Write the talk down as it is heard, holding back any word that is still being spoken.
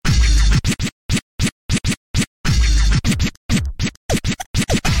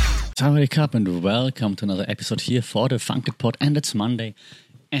time to wake up and welcome to another episode here for the Funked Pod. And it's Monday,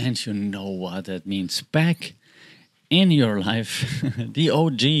 and you know what that means. Back in your life, the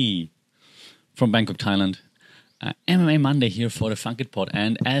OG from Bangkok, Thailand. MMA Monday here for the Funked Pod.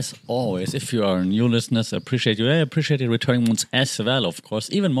 And as always, if you are new listeners, I appreciate you. I appreciate the returning ones as well, of course.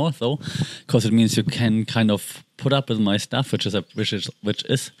 Even more though, because it means you can kind of put up with my stuff, which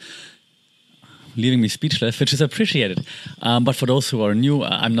is leaving me speechless, which is appreciated. But for those who are new,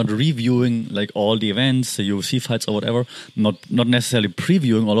 I'm not reviewing like all the events, the UFC fights or whatever. Not necessarily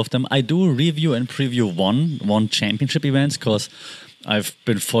previewing all of them. I do review and preview one championship events because I've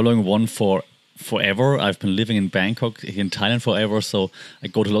been following one for forever. I've been living in Bangkok, in Thailand forever, so I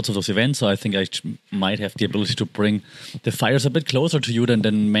go to lots of those events. So I think I might have the ability to bring the fighters a bit closer to you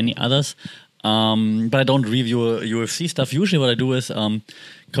than many others. But I don't review UFC stuff. Usually what I do is,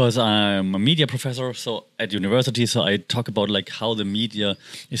 because I'm a media professor so at university, so I talk about like how the media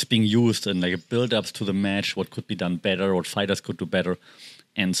is being used and like build-ups to the match, what could be done better, what fighters could do better,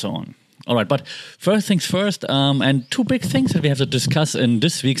 and so on. All right, but first things first, and two big things that we have to discuss in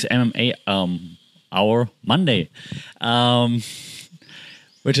this week's MMA Hour Monday.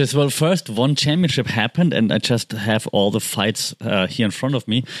 Which is, well, first, one championship happened, and I just have all the fights here in front of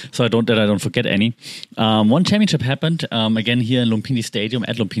me, so I don't forget any. One championship happened, again, here in Lumpini Stadium,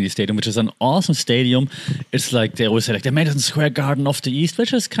 at Lumpini Stadium, which is an awesome stadium. It's like, they always say, like, the Madison Square Garden of the East,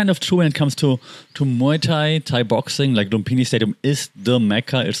 which is kind of true when it comes to Muay Thai boxing. Like, Lumpini Stadium is the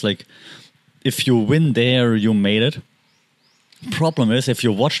Mecca. It's like, if you win there, you made it. Problem is, if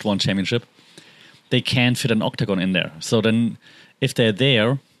you watched one championship, they can't fit an octagon in there. So then, if they're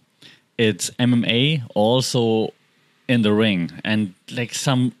there, it's MMA also in the ring. And like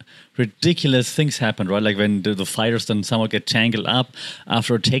some ridiculous things happen, right? Like when the fighters then somehow get tangled up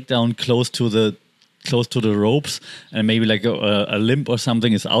after a takedown close to the ropes, and maybe like a limb or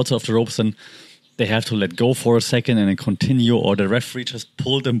something is outside of the ropes, and they have to let go for a second and then continue, or the referee just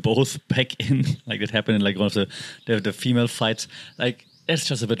pulled them both back in, like it happened in like one of the female fights. Like, it's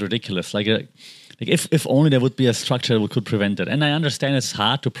just a bit ridiculous. Like if only there would be a structure that could prevent it. And I understand it's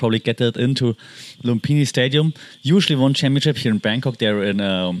hard to probably get that into Lumpini Stadium. Usually one championship here in Bangkok, they're in,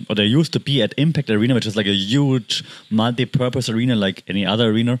 or they used to be at Impact Arena, which is like a huge multi-purpose arena like any other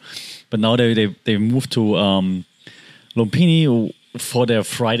arena. But now they moved to Lumpini for their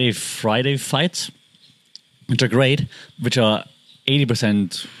Friday fights, which are great, which are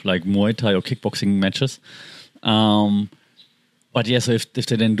 80% like Muay Thai or kickboxing matches. But yeah, so if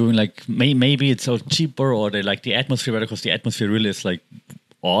they're then doing like, maybe it's so cheaper, or they like the atmosphere better, because the atmosphere really is like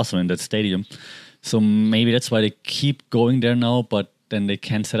awesome in that stadium. So maybe that's why they keep going there now, but then they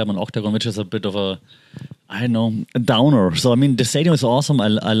can't set up an octagon, which is a bit of a downer. So I mean, the stadium is awesome. I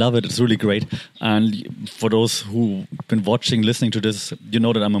love it. It's really great. And for those who've been watching, listening to this, you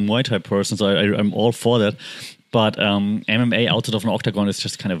know that I'm a Muay Thai person, so I'm all for that. But MMA outside of an octagon is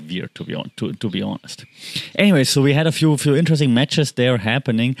just kind of weird, to be honest. Anyway, so we had a few interesting matches there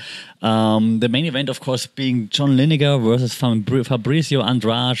happening. The main event, of course, being John Lineker versus Fabricio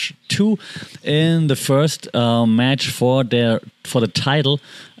Andrade 2 in the first match for the title.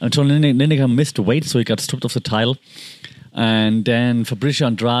 John Lineker missed weight, so he got stripped of the title. And then Fabricio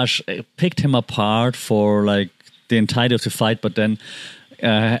Andrade picked him apart for like the entirety of the fight, but then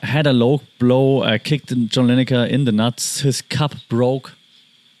had a low blow, kicked John Lineker in the nuts. His cup broke.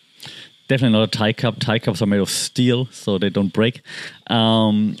 Definitely not a Thai cup. Thai cups are made of steel, so they don't break.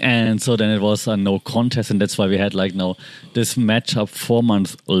 And so then it was a no contest, and that's why we had like now this matchup 4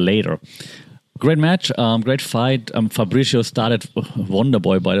 months later. Great match, great fight. Fabricio started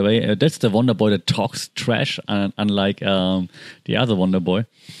Wonderboy, by the way. That's the Wonderboy that talks trash, unlike the other Wonderboy.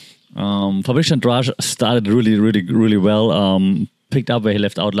 Fabricio Andrade started really, really, really well. Picked up where he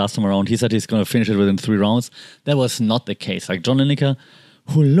left out last time around. He said he's going to finish it within 3 rounds. That was not the case. Like John Lineker,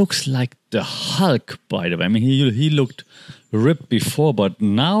 who looks like the Hulk, by the way. I mean, he looked ripped before, but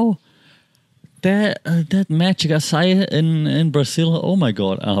now that Magic Asai in Brazil, oh my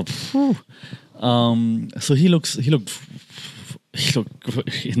God. So he looked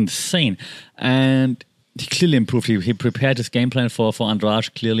insane. And he clearly improved. He prepared his game plan for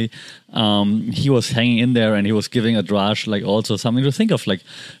Andrade, clearly. He was hanging in there, and he was giving Andrade like also something to think of, like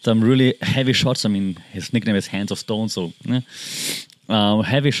some really heavy shots. I mean, his nickname is Hands of Stone, so yeah.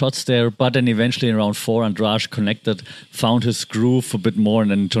 Heavy shots there, but then eventually in round 4, Andrade connected, found his groove a bit more,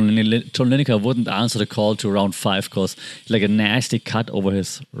 and then John Lineker wouldn't answer the call to round 5 because like a nasty cut over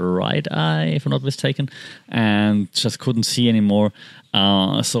his right eye, if I'm not mistaken, and just couldn't see anymore.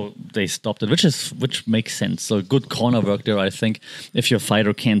 So they stopped it, which makes sense. So good corner work there, I think. If your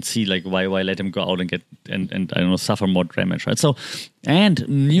fighter can't see, like why let him go out and get and I don't know, suffer more damage, right? So, and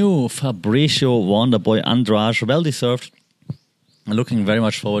new Fabricio Wonderboy Andrade, well deserved. Looking very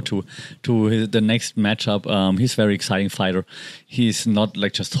much forward to the next matchup. He's a very exciting fighter. He's not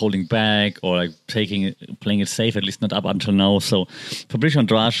like just holding back or like playing it safe, at least not up until now. So Fabricio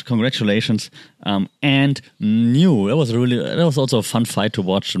Andrade, congratulations. And new. That was also a fun fight to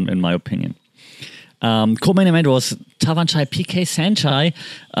watch in my opinion. Co-main event was Tawanchai PK Saenchai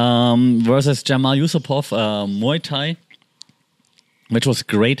versus Jamal Yusupov Muay Thai, which was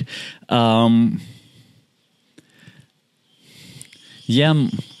great. Yeah,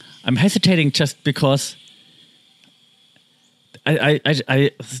 I'm hesitating just because I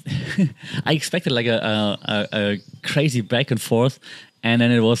I expected like a crazy back and forth, and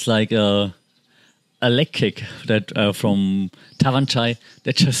then it was like a leg kick that from Tawanchai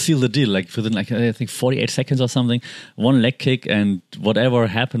that just sealed the deal. Like within like I think 48 seconds or something, one leg kick, and whatever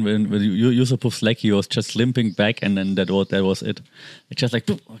happened with Yusupov's leg, he was just limping back, and then that was it. It's just like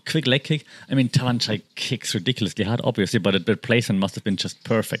a quick leg kick. I mean, Tawanchai kicks ridiculously hard, obviously, but the placement must have been just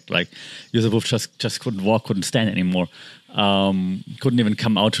perfect. Like Yusupov just couldn't walk, couldn't stand anymore. Couldn't even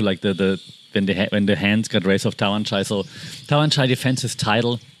come out to like the when the hands got raised off Tawanchai. So Tawanchai defends his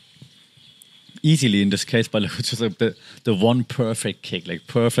title easily in this case, but it was just like the one perfect kick, like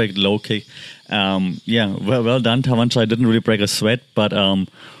perfect low kick. Well done. Tawanchai didn't really break a sweat, but I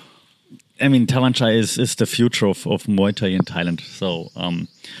mean, Tawanchai is the future of Muay Thai in Thailand. So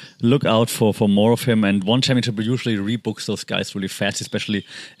look out for more of him. And one championship usually rebooks those guys really fast, especially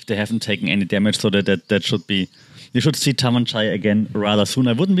if they haven't taken any damage. So that should be, you should see Tawanchai again rather soon.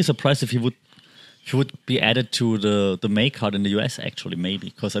 I wouldn't be surprised if he would be added to the May card in the US, actually, maybe,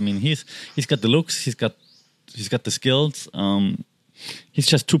 because I mean he's got the looks, he's got the skills. He's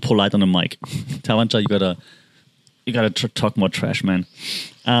just too polite on the mic. Tawanchai, you gotta talk more trash, man.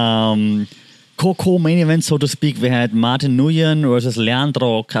 Co main event, so to speak, we had Martin Nguyen versus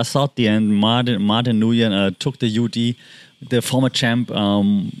Leandro Cassotti, and Martin Nguyen took the UD. The former champ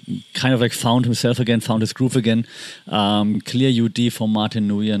kind of like found himself again, found his groove again. Clear UD for Martin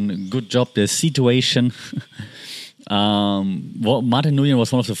Nguyen. Good job. The situation. Martin Nguyen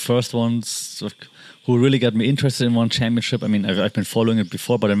was one of the first ones who really got me interested in one championship. I mean, I've been following it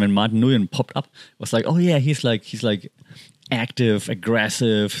before, but when Martin Nguyen popped up, I was like, oh yeah, he's like active,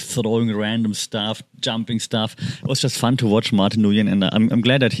 aggressive, throwing random stuff, jumping stuff. It was just fun to watch Martin Nguyen, and I'm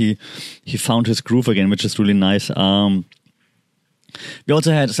glad that he found his groove again, which is really nice. We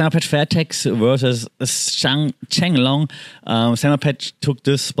also had Samapet Fairtex versus Cheng Long. Samapet took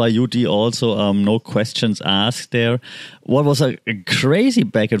this by UD also, no questions asked there. What was a crazy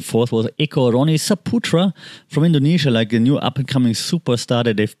back and forth was Eko Roni Saputra from Indonesia, like a new up-and-coming superstar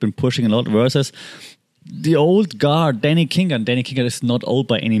that they've been pushing a lot, versus the old guard, Danny Kingan. Danny Kingan is not old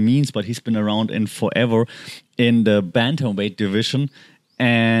by any means, but he's been around in forever in the bantamweight division.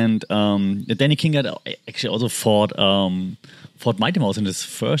 And Danny Kingan actually also fought Mighty Mouse in his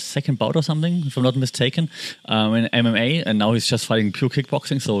second bout or something, if I'm not mistaken, in MMA, and now he's just fighting pure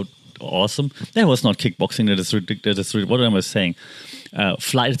kickboxing, so awesome. That was not kickboxing, that is ridiculous. What am I saying?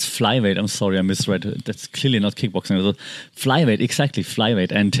 It's flyweight, I'm sorry, I misread. That's clearly not kickboxing. Flyweight, exactly,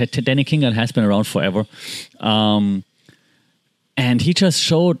 flyweight. And Danny Kingan has been around forever. And he just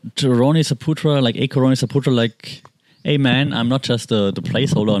showed to Roni Saputra, like Eko Roni Saputra, like, hey man, I'm not just the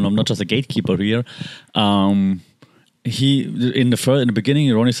placeholder, and I'm not just a gatekeeper here. He in the beginning,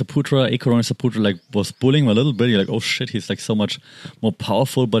 Eko Roni Saputra like was bullying him a little bit. You're like, oh shit, he's like so much more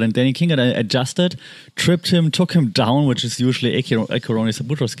powerful. But then Danny Kingan adjusted, tripped him, took him down, which is usually Eko Roni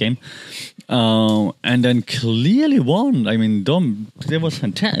Saputra's game, and then clearly won. I mean, it was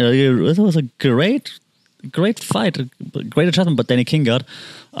fantastic. It was a great fight, great adjustment, but Danny Kingan.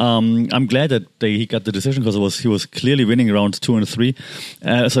 I'm glad that he got the decision because he was clearly winning rounds 2 and 3.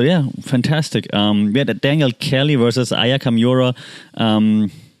 So yeah, fantastic. We had Daniel Kelly versus Aya Kamura.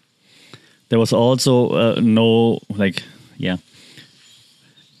 There was also no wiggle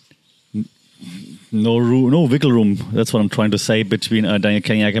room. That's what I'm trying to say between Daniel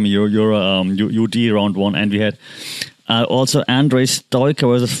Kelly and Aya Kamura, UD round 1, and we had also Andrei Stoica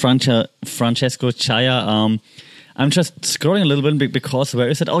versus Francesco Chaya. I'm just scrolling a little bit because where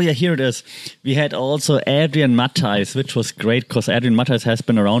is it? Oh yeah, here it is. We had also Adrian Matthijs, which was great because Adrian Matthijs has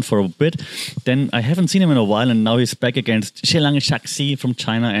been around for a bit. Then I haven't seen him in a while, and now he's back against Xilang Shaxi from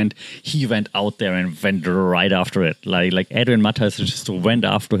China, and he went out there and went right after it. Like Adrian Matthijs just went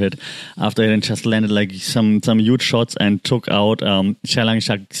after it, and just landed like some huge shots and took out Xilang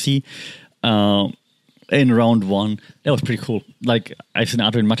Shaxi. In round one. That was pretty cool. Like, I've seen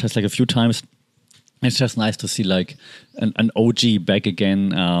Adrian Matthijs like a few times. It's just nice to see like an OG back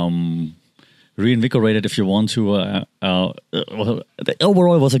again, reinvigorated if you want to.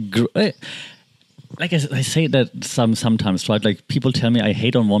 Overall, it was a great. Like I say that sometimes, right? Like people tell me I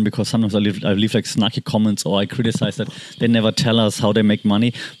hate on one because sometimes I leave like snarky comments or I criticize that they never tell us how they make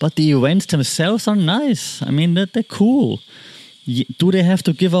money. But the events themselves are nice. I mean, they're cool. Do they have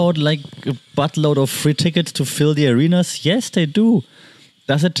to give out like a buttload of free tickets to fill the arenas? Yes, they do.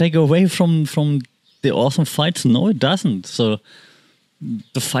 Does it take away from the awesome fights? No, it doesn't. So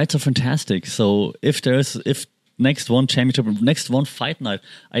the fights are fantastic. So if next one fight night,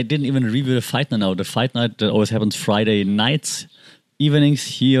 I didn't even review the fight night now. The fight night that always happens Friday nights, evenings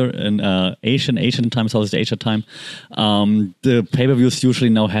here in Asian time, Southeast Asia time. The pay-per-views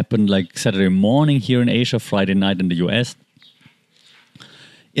usually now happen like Saturday morning here in Asia, Friday night in the US.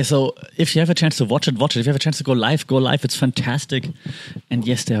 Yeah, so if you have a chance to watch it. If you have a chance to go live. It's fantastic. And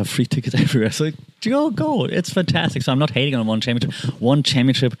yes, there are free tickets everywhere. So go. It's fantastic. So I'm not hating on one championship. One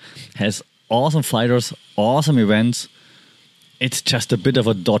championship has awesome fighters, awesome events. It's just a bit of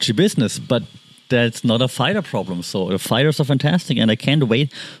a dodgy business, but that's not a fighter problem. So the fighters are fantastic, and I can't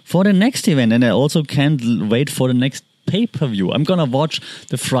wait for the next event. And I also can't wait for the next pay-per-view. I'm going to watch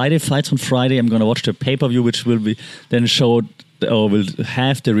the Friday fights on Friday. I'm going to watch the pay-per-view, which will be then showed or will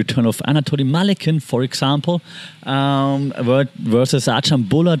have the return of Anatoly Malikin, for example, versus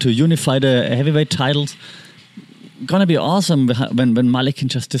Archambault to unify the heavyweight titles. Gonna be awesome when Malikin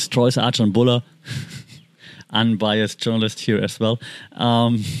just destroys Archambault. Unbiased journalist here as well.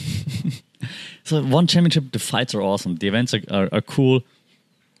 So one championship, the fights are awesome. The events are cool.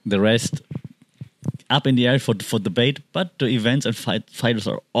 The rest up in the air for debate, but the events and fighters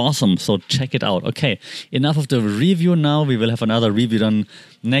are awesome, so check it out. Okay, enough of the review now. We will have another review done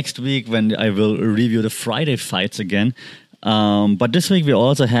next week when I will review the Friday fights again. But this week we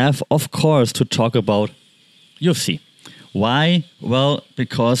also have, of course, to talk about UFC. Why? Well,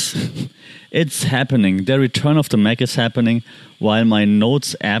 because it's happening. The return of the Mac is happening while my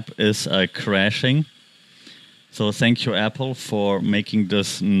Notes app is crashing. So thank you, Apple, for making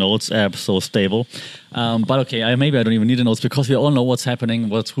this Notes app so stable. But okay, maybe I don't even need the notes because we all know what's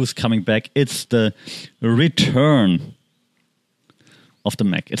happening, who's coming back. It's the return of the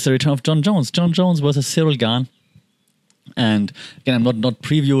Mac. It's the return of Jon Jones. Jon Jones versus Ciryl Gane. And again, I'm not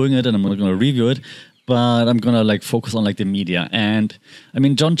previewing it and I'm not going to review it, but I'm going to like focus on like the media. And I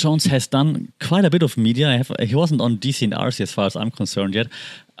mean, Jon Jones has done quite a bit of media. He wasn't on DC and RC as far as I'm concerned yet.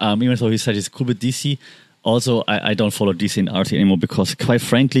 Even though he said he's cool with DC. Also, I don't follow DC and RT anymore because, quite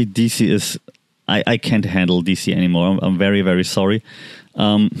frankly, DC is... I can't handle DC anymore. I'm very, very sorry.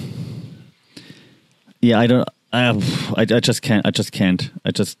 Yeah, I don't... I just can't. I just...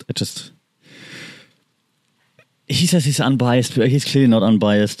 He says he's unbiased, but he's clearly not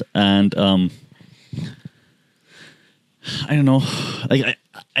unbiased. And I don't know. Like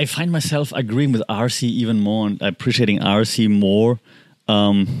I find myself agreeing with RC even more and appreciating RC more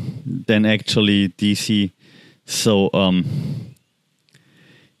than actually DC. So,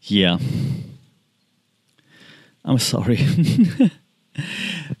 yeah. I'm sorry.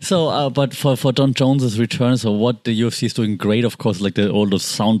 So, but for Jon Jones' return, so what the UFC is doing great, of course, like all those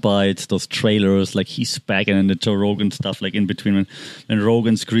sound bites, those trailers, like he's back, and then the Joe Rogan stuff, like in between when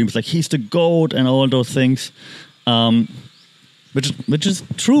Rogan screams like he's the GOAT and all those things, which is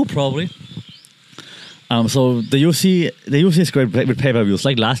true probably. So the UFC is great with pay-per-views.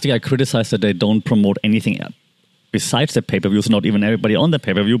 Like last year, I criticized that they don't promote anything besides the pay-per-views, not even everybody on the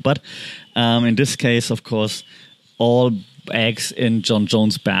pay-per-view. But in this case, of course, all eggs in Jon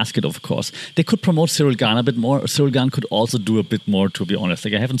Jones' basket, of course. They could promote Ciryl Gane a bit more. Ciryl Gane could also do a bit more, to be honest.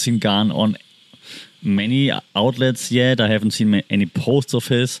 Like I haven't seen Gane on many outlets yet. I haven't seen any posts of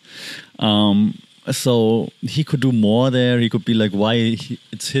his. So he could do more there. He could be like,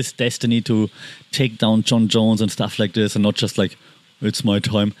 it's his destiny to take down Jon Jones and stuff like this, and not just like, it's my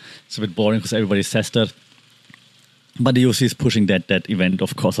time. It's a bit boring because everybody says that. But the UFC is pushing that event,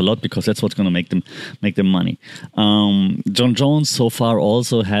 of course, a lot because that's what's going to make them money. Jon Jones so far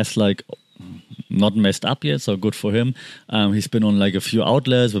also has like not messed up yet, so good for him. He's been on like a few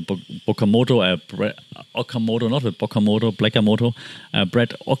outlets with Okamoto, Okamoto, not with Okamoto, Blackamoto,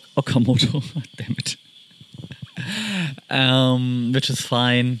 Brett Okamoto. Damn it. which is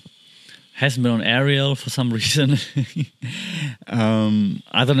fine. Hasn't been on Ariel for some reason.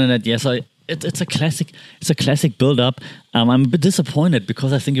 Other than that, yes, it's a classic. It's a classic build-up. I'm a bit disappointed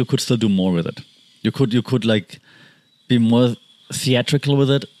because I think you could still do more with it. You could like be more theatrical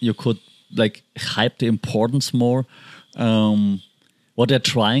with it. You could like hype the importance more. What they're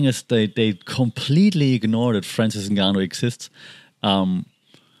trying is they completely ignore that Francis Ngannou exists.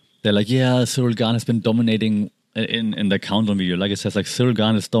 They're like, yeah, Cyril Gane has been dominating in the countdown video. Like it says, like Cyril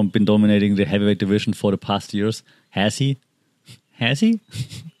Gane has been dominating the heavyweight division for the past years. Has he? Has he?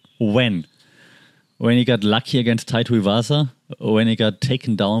 When? When he got lucky against Taito Iwasa? When he got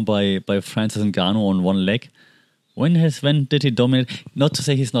taken down by Francis Ngannou on one leg? When did he dominate? Not to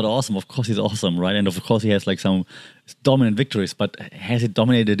say he's not awesome. Of course he's awesome, right? And of course he has like some dominant victories. But has he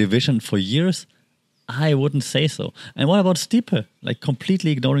dominated the division for years? I wouldn't say so. And what about Stipe? Like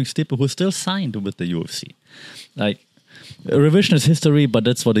completely ignoring Stipe, who's still signed with the UFC. Like revisionist history, but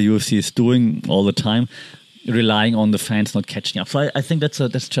that's what the UFC is doing all the time, relying on the fans not catching up. So I think that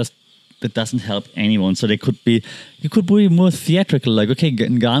doesn't help anyone. So you could be more theatrical. Like, okay,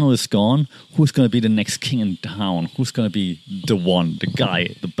 Ngannou is gone. Who's going to be the next king in town? Who's going to be the one, the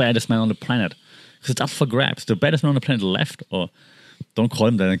guy, the baddest man on the planet? Because it's up for grabs. The baddest man on the planet left, or don't call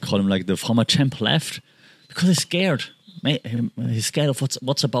him that. Call him like the former champ left, because he's scared. He's scared of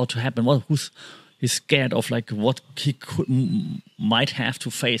what's about to happen. He's scared of like what he might have to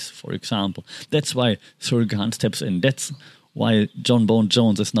face. For example, that's why Cyril Gane steps in. That's why John Bone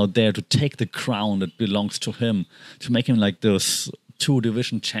Jones is now there to take the crown that belongs to him, to make him like this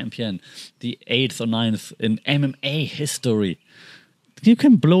 2-division champion, the 8th or 9th in MMA history. You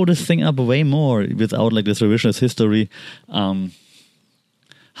can blow this thing up way more without like this revisionist history.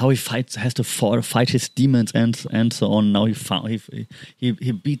 How he has to fight his demons and so on. Now he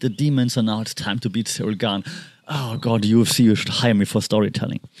beat the demons, and now it's time to beat Cyril Gane. Oh God, UFC, you should hire me for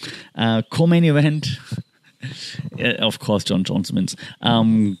storytelling. Co-main event. Of course, John Jones wins.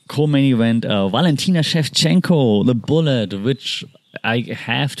 Co-main event, Valentina Shevchenko, the Bullet, which I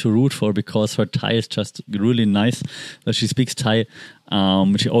have to root for because her Thai is just really nice. She speaks Thai.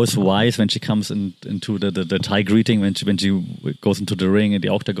 She always wise when she comes into the Thai greeting, when she goes into the ring in the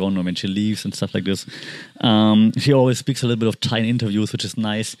octagon, or when she leaves and stuff like this. She always speaks a little bit of Thai in interviews, which is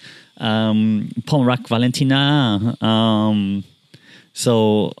nice. Pomrak Valentina.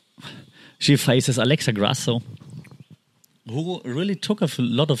 So she faces Alexa Grasso, who really took a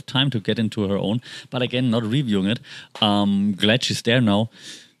lot of time to get into her own. But again, not reviewing it. Glad she's there now.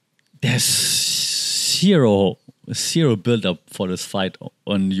 There's zero build-up for this fight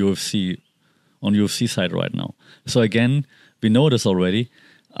on UFC side right now. So again, we know this already.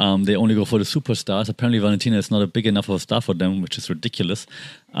 They only go for the superstars. Apparently Valentina is not a big enough of a star for them, which is ridiculous.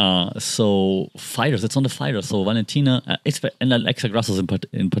 So fighters, it's on the fighters. So Valentina, and Alexa Grasso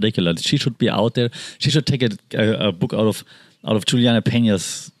in particular, she should be out there. She should take a book out of Juliana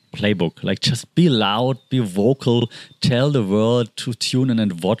Peña's playbook. Like, just be loud, be vocal, tell the world to tune in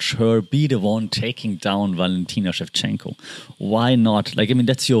and watch her be the one taking down Valentina Shevchenko. Why not? Like, I mean,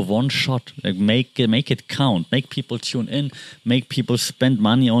 that's your one shot. Like, make it count. Make people tune in. Make people spend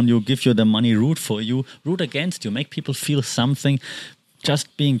money on you. Give you the money. Root for you. Root against you. Make people feel something.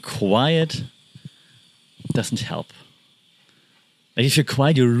 Just being quiet doesn't help. Like, if you're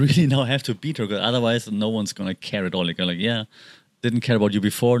quiet, you really now have to beat her, because otherwise no one's gonna care at all. Like, yeah, didn't care about you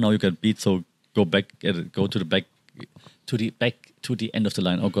before, now you got beat, so go to the end of the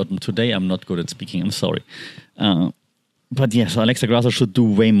line. Oh God, today I'm not good at speaking, I'm sorry. But yeah, so Alexa Grasso should do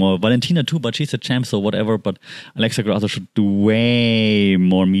way more. Valentina too, but she's a champ, so whatever. But Alexa Grasso should do way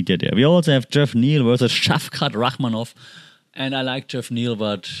more media there. We also have Jeff Neal versus Shavkat Rakhmonov. And I like Jeff Neal,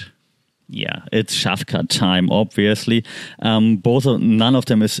 but yeah, it's Shavkat time, obviously. None of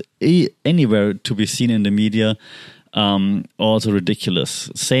them is anywhere to be seen in the media. Also ridiculous.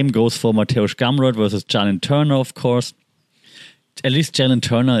 Same goes for Mateusz Gamrot versus Jalen Turner, of course. At least Jalen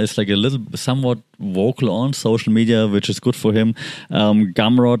Turner is like somewhat vocal on social media, which is good for him.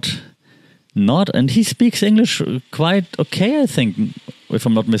 Gamrot, not. And he speaks English quite okay, I think, if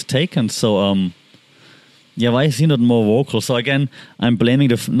I'm not mistaken. So, yeah, why is he not more vocal? So again, I'm blaming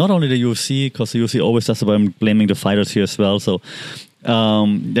not only the UFC, because the UFC always does it, but I'm blaming the fighters here as well. So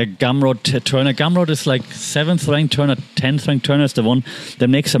the Turner is like 7th ranked Turner, 10th ranked Turner is the one that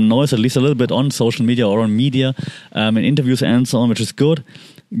makes some noise, at least a little bit on social media or on media, in interviews and so on, which is good.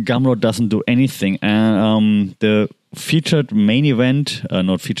 Gamrot doesn't do anything. And the featured main event,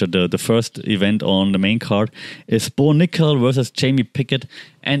 the first event on the main card is Bo Nickel versus Jamie Pickett.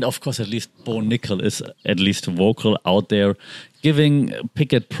 And of course, at least Bo Nickel is at least vocal out there, giving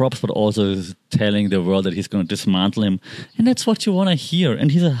Pickett props, but also telling the world that he's going to dismantle him. And that's what you want to hear.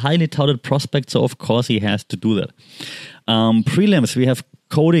 And he's a highly touted prospect, so of course he has to do that. Prelims, we have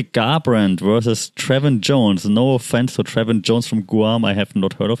Cody Garbrandt versus Trevin Jones. No offense to Trevin Jones from Guam. I have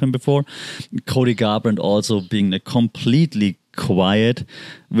not heard of him before. Cody Garbrandt also being completely quiet,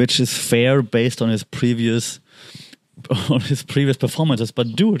 which is fair based on his previous performances.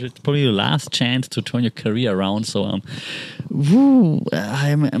 But dude, it's probably your last chance to turn your career around. So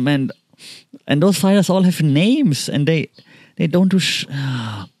and those fighters all have names, and they don't do.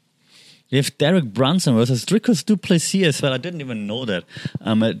 You have Derek Brunson versus Dricus du Plessis as well. I didn't even know that.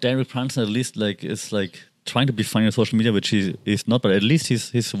 Derek Brunson at least is trying to be funny on social media, which he is not, but at least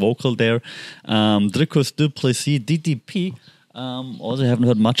he's vocal there. Dricus du Plessis, DDP. Also haven't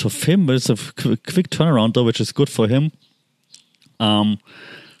heard much of him, but it's a quick turnaround though, which is good for him.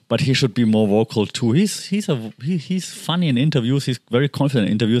 But he should be more vocal too. He's funny in interviews. He's very confident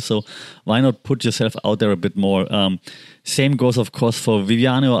in interviews. So why not put yourself out there a bit more? Same goes, of course, for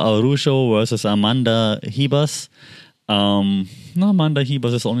Viviane Araujo versus Amanda Ribas. Amanda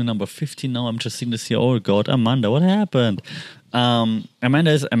Ribas is only number 15 now. I'm just seeing this here. Oh God, Amanda, what happened?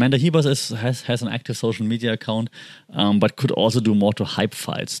 Amanda Ribas has an active social media account, but could also do more to hype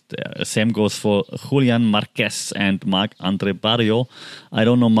fights. Same goes for Julian Marquez and Marc-Andre Barrio. I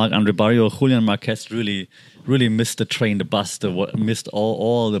don't know Marc-Andre Barrio. Julian Marquez really missed the train, the bus, missed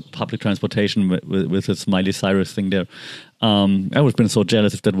all the public transportation with his Miley Cyrus thing there. I would have been so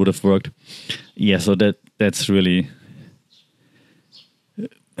jealous if that would have worked. Yeah, so that's really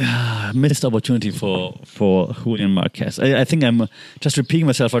missed opportunity for Julian Marquez. I think I'm just repeating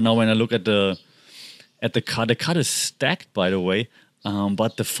myself right now when I look at the card. The card is stacked, by the way,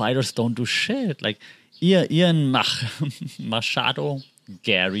 but the fighters don't do shit. Like Ian Machado,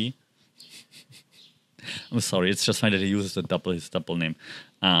 Gary. I'm sorry, it's just funny that he uses his double name.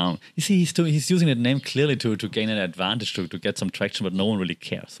 You see, he's using that name clearly to gain an advantage, to get some traction, but no one really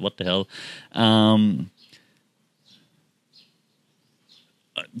cares. What the hell?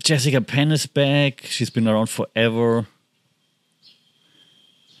 Jessica Penn is back. She's been around forever.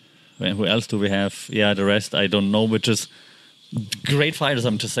 Who else do we have? Yeah, the rest I don't know, which is great fighters.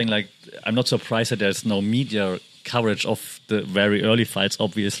 I'm just saying, like, I'm not surprised that there's no media coverage of the very early fights,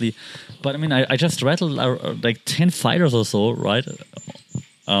 obviously. But I mean, I just rattled like 10 fighters or so, right?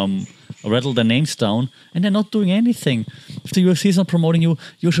 Rattle their names down, and they're not doing anything. If the UFC is not promoting you,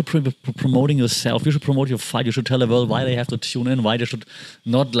 you should be promoting yourself. You should promote your fight. You should tell the world why they have to tune in, why they should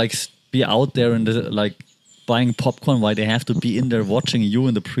not like be out there and like buying popcorn, why they have to be in there watching you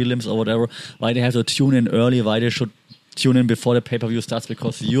in the prelims or whatever, why they have to tune in early, why they should tune in before the pay-per-view starts,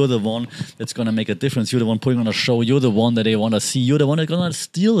 because you're the one that's going to make a difference. You're the one putting on a show. You're the one that they want to see. You're the one that's going to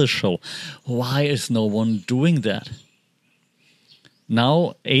steal the show. Why is no one doing that?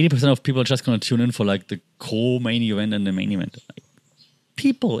 Now, 80% of people are just going to tune in for like the co-main event and the main event. Like,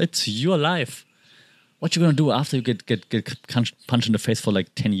 people, it's your life. What you going to do after you get punched in the face for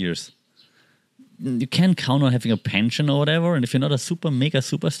like 10 years? You can't count on having a pension or whatever. And if you're not a super mega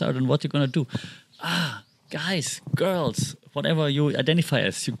superstar, then what you going to do? Guys, girls, whatever you identify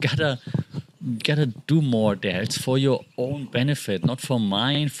as, you gotta do more there. It's for your own benefit, not for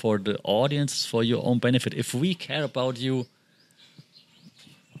mine, for the audience, for your own benefit. If we care about you,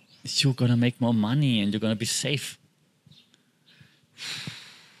 you're gonna make more money and you're gonna be safe.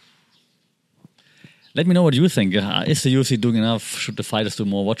 Let me know what you think. Is the UFC doing enough? Should the fighters do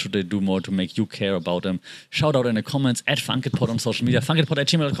more? What should they do more to make you care about them? Shout out in the comments at FunkedPod on social media,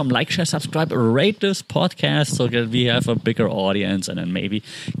 funkedpod@gmail.com. Like, share, subscribe, rate this podcast so that we have a bigger audience and then maybe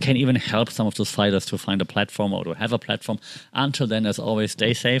can even help some of those fighters to find a platform or to have a platform. Until then, as always,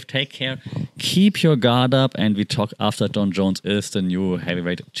 stay safe, take care, keep your guard up, and we talk after Jon Jones is the new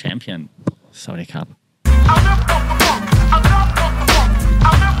heavyweight champion. Saudi Cup.